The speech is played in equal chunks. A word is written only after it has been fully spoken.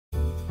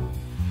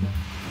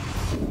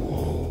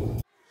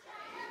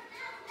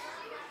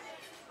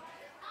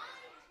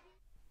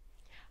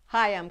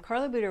Hi, I'm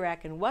Carla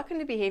Butorac and welcome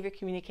to Behavior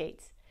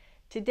Communicates.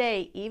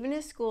 Today, even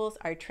as schools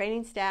are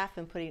training staff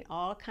and putting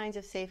all kinds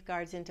of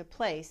safeguards into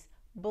place,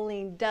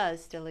 bullying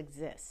does still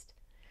exist.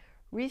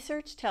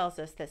 Research tells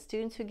us that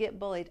students who get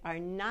bullied are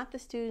not the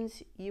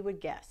students you would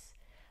guess.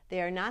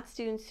 They are not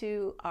students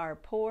who are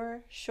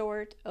poor,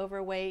 short,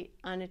 overweight,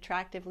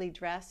 unattractively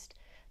dressed,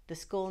 the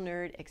school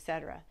nerd,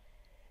 etc.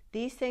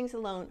 These things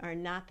alone are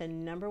not the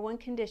number one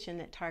condition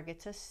that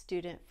targets a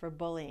student for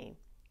bullying.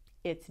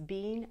 It's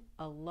being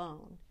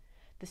alone.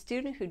 The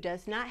student who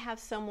does not have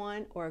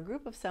someone or a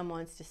group of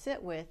someones to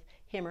sit with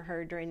him or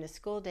her during the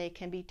school day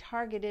can be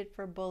targeted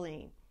for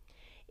bullying.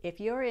 If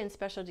you're in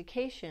special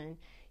education,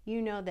 you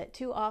know that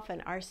too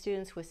often our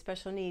students with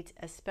special needs,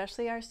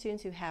 especially our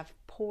students who have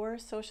poor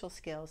social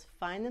skills,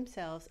 find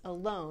themselves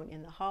alone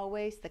in the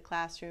hallways, the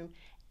classroom,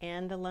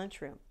 and the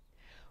lunchroom.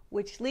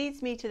 Which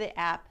leads me to the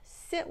app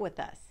Sit With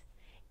Us.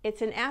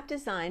 It's an app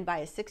designed by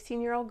a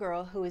 16-year-old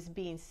girl who is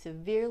being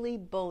severely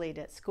bullied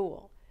at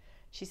school.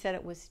 She said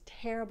it was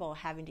terrible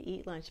having to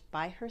eat lunch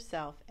by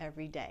herself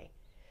every day.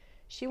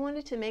 She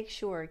wanted to make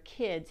sure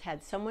kids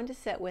had someone to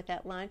sit with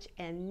at lunch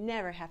and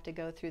never have to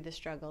go through the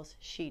struggles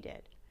she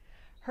did.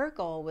 Her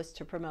goal was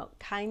to promote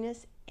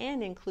kindness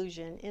and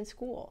inclusion in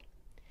school.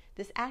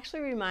 This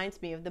actually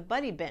reminds me of the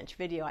Buddy Bench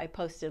video I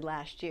posted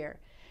last year,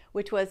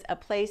 which was a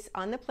place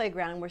on the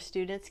playground where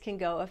students can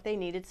go if they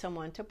needed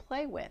someone to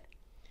play with.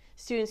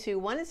 Students who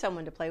wanted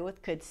someone to play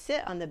with could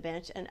sit on the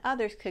bench and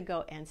others could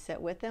go and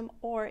sit with them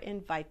or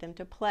invite them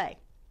to play.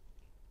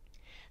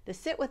 The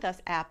Sit With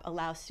Us app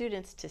allows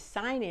students to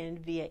sign in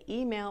via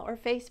email or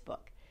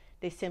Facebook.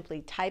 They simply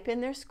type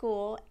in their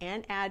school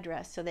and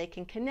address so they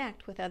can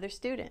connect with other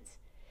students.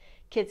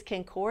 Kids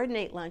can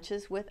coordinate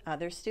lunches with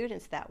other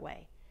students that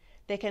way.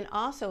 They can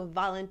also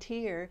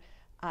volunteer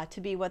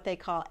to be what they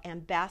call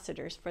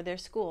ambassadors for their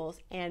schools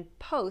and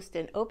post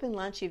an open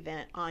lunch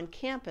event on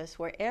campus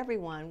where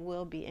everyone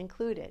will be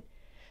included.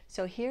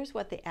 So here's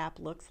what the app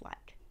looks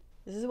like.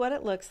 This is what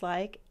it looks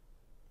like,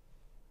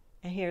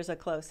 and here's a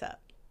close-up.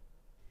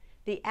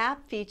 The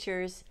app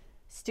features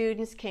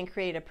students can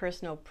create a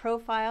personal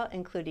profile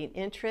including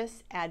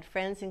interests, add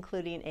friends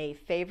including a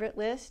favorite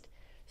list,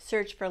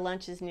 search for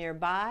lunches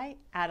nearby,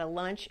 add a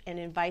lunch and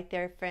invite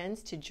their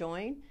friends to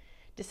join,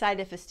 decide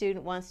if a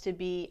student wants to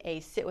be a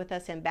Sit With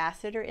Us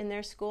ambassador in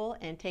their school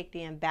and take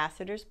the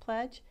ambassador's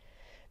pledge,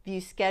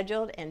 view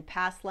scheduled and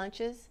past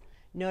lunches,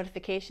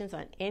 notifications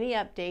on any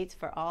updates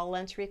for all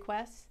lunch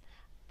requests.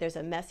 There's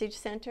a message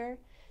center.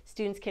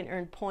 Students can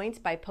earn points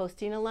by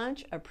posting a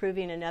lunch,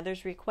 approving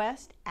another's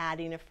request,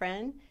 adding a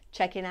friend,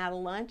 checking out a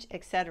lunch,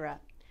 etc.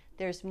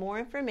 There's more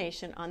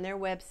information on their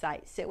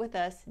website,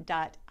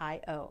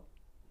 sitwithus.io.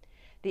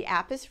 The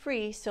app is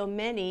free, so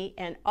many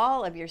and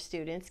all of your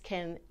students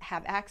can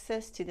have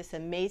access to this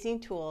amazing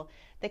tool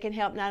that can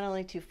help not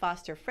only to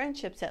foster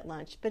friendships at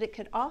lunch, but it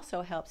could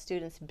also help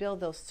students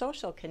build those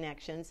social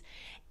connections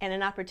and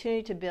an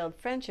opportunity to build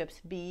friendships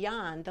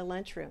beyond the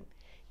lunchroom.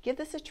 Give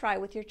this a try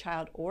with your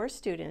child or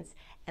students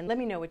and let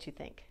me know what you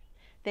think.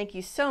 Thank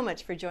you so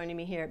much for joining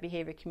me here at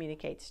Behavior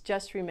Communicates.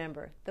 Just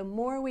remember, the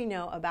more we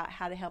know about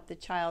how to help the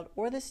child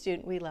or the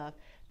student we love,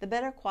 the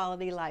better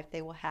quality life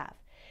they will have.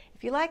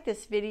 If you like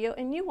this video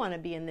and you want to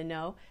be in the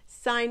know,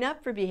 sign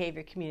up for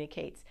Behavior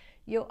Communicates.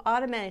 You'll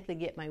automatically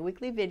get my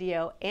weekly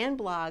video and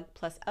blog,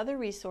 plus other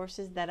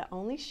resources that I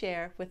only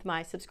share with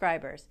my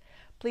subscribers.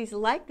 Please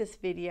like this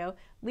video,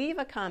 leave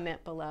a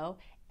comment below,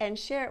 and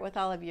share it with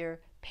all of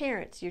your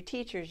parents, your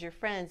teachers, your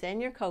friends,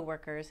 and your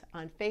coworkers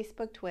on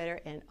Facebook,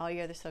 Twitter, and all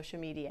your other social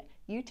media.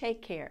 You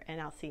take care,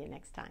 and I'll see you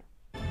next time.